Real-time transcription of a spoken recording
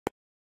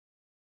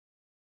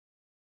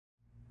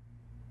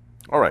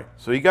All right,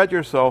 so you got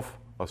yourself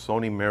a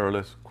Sony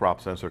mirrorless crop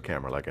sensor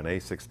camera, like an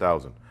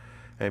A6000.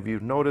 And if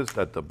you've noticed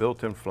that the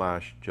built-in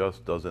flash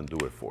just doesn't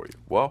do it for you,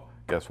 well,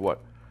 guess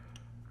what?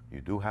 You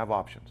do have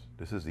options.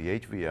 This is the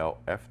HVL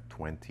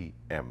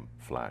F20M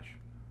flash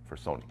for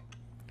Sony.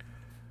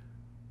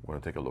 We're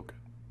gonna take a look.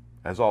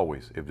 As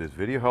always, if this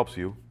video helps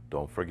you,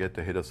 don't forget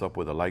to hit us up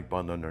with a like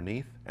button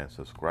underneath and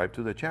subscribe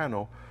to the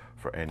channel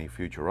for any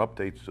future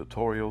updates,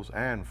 tutorials,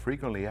 and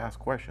frequently asked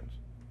questions.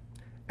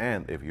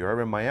 And if you're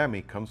ever in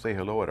Miami, come say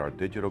hello at our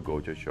Digital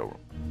Goja showroom.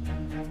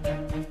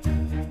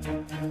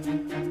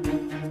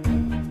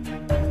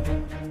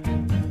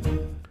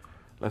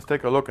 Let's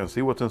take a look and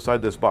see what's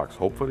inside this box.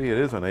 Hopefully it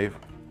is an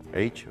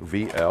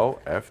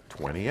HVL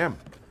F20M.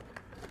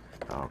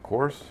 Now, of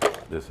course,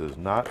 this is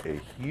not a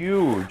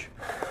huge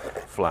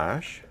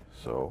flash,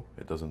 so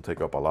it doesn't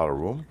take up a lot of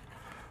room.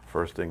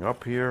 First thing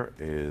up here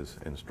is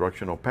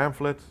instructional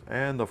pamphlets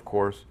and, of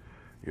course,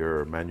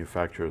 your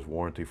manufacturer's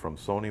warranty from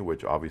Sony,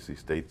 which obviously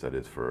states that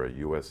it's for a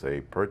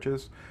USA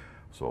purchase,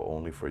 so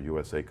only for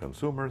USA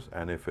consumers,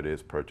 and if it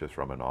is purchased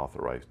from an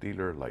authorized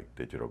dealer like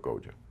Digital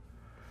Goja.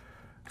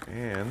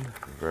 And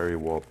very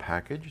well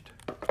packaged.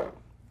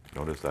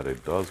 Notice that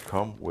it does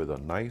come with a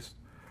nice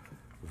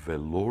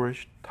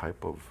velourish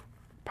type of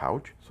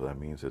pouch, so that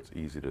means it's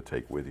easy to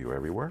take with you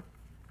everywhere.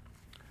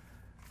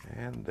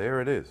 And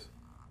there it is,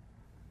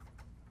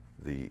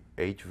 the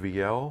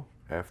HVL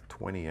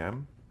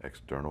F20M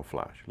external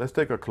flash. Let's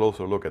take a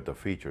closer look at the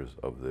features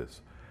of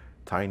this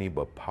tiny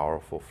but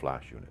powerful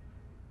flash unit.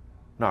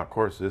 Now, of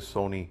course, this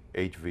Sony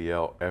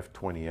HVL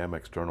F20M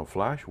external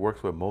flash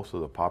works with most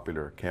of the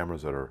popular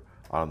cameras that are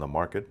on the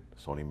market,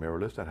 Sony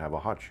mirrorless, that have a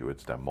hot shoe.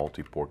 It's that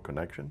multi-port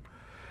connection.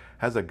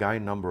 Has a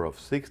guide number of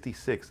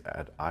 66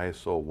 at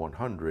ISO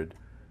 100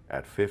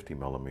 at 50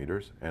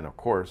 millimeters. And of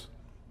course,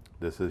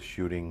 this is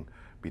shooting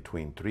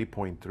between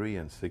 3.3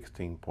 and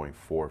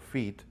 16.4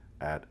 feet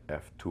at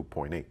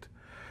f2.8.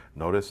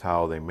 Notice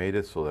how they made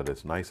it so that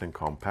it's nice and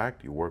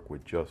compact. You work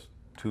with just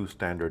 2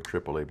 standard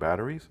AAA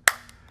batteries.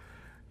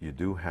 You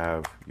do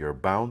have your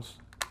bounce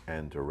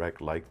and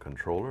direct light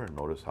controller, and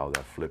notice how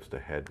that flips the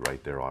head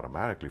right there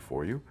automatically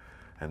for you.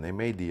 And they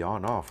made the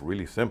on-off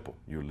really simple.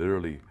 You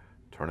literally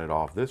turn it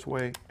off this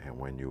way, and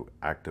when you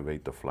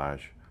activate the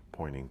flash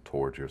pointing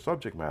towards your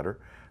subject matter,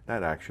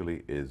 that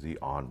actually is the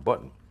on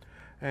button.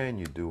 And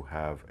you do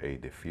have a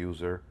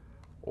diffuser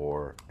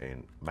or a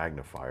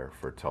magnifier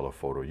for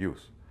telephoto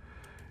use.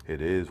 It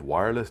is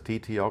wireless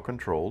TTL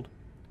controlled.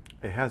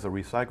 It has a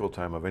recycle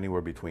time of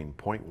anywhere between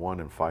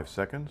 0.1 and 5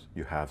 seconds.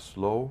 You have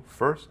slow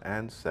first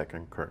and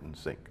second curtain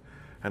sync.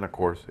 And of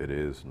course, it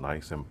is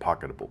nice and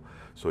pocketable.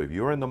 So if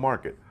you're in the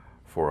market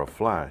for a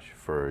flash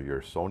for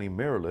your Sony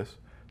mirrorless,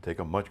 take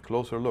a much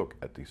closer look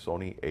at the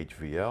Sony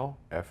HVL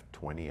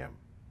F20M.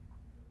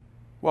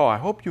 Well, I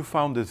hope you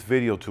found this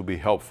video to be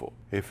helpful.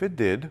 If it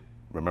did,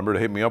 remember to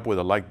hit me up with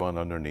a like button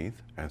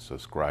underneath and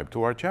subscribe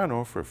to our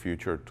channel for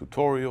future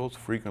tutorials,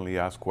 frequently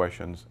asked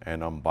questions,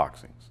 and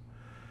unboxings.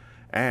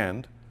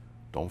 And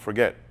don't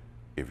forget,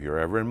 if you're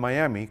ever in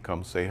Miami,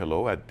 come say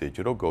hello at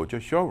Digital Goja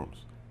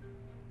showrooms.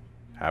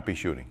 Happy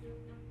shooting.